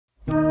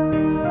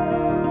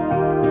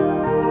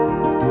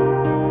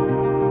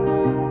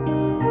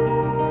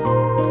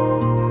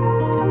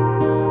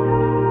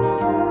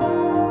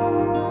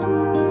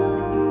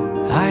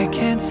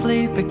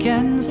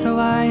again, so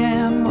I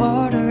am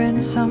ordering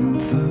some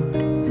food.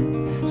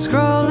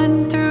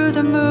 Scrolling through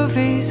the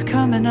movies,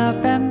 coming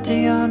up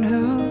empty on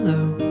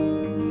Hulu.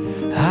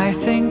 I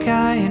think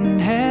I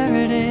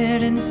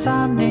inherited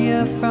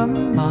insomnia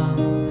from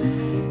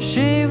Mom.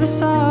 She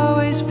was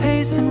always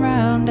pacing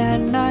round at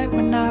night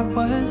when I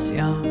was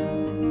young.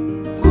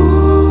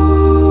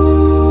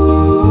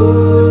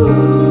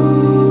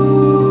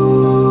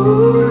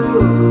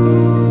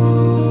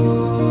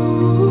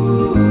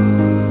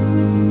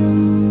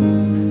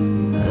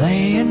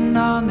 Laying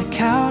on the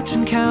couch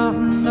and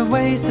counting the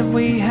ways that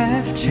we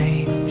have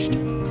changed.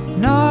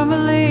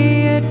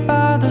 Normally it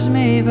bothers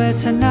me, but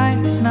tonight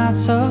it's not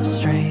so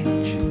strange.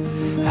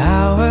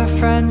 Our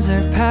friends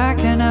are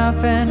packing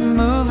up and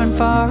moving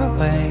far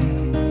away.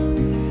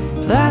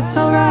 That's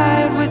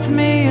alright with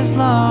me as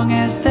long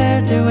as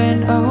they're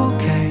doing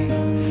okay.